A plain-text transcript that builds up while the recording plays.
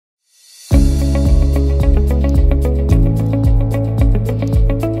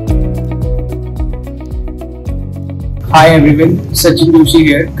Hi everyone, Sachin Joshi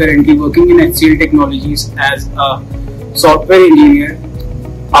here, currently working in HCL Technologies as a software engineer.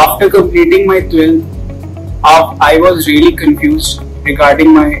 After completing my 12th, I was really confused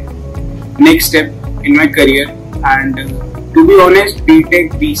regarding my next step in my career, and to be honest,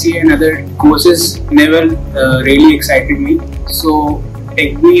 B.Tech, BC and other courses never really excited me. So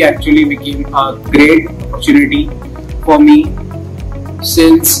TechBee actually became a great opportunity for me,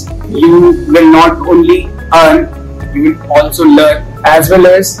 since you will not only earn, you will also learn, as well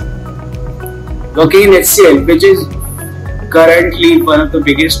as working in HCL, which is currently one of the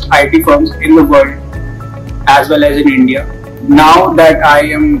biggest IT firms in the world as well as in India. Now that I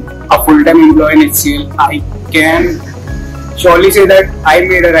am a full-time employee in HCL, I can surely say that I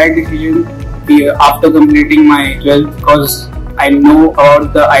made a right decision after completing my 12th, because I know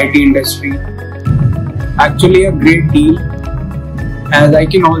about the IT industry. Actually a great deal, as I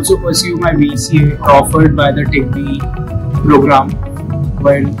can also pursue my VCA offered by the TechBee Program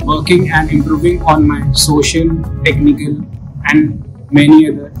while working and improving on my social, technical and many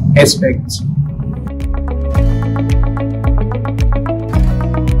other aspects.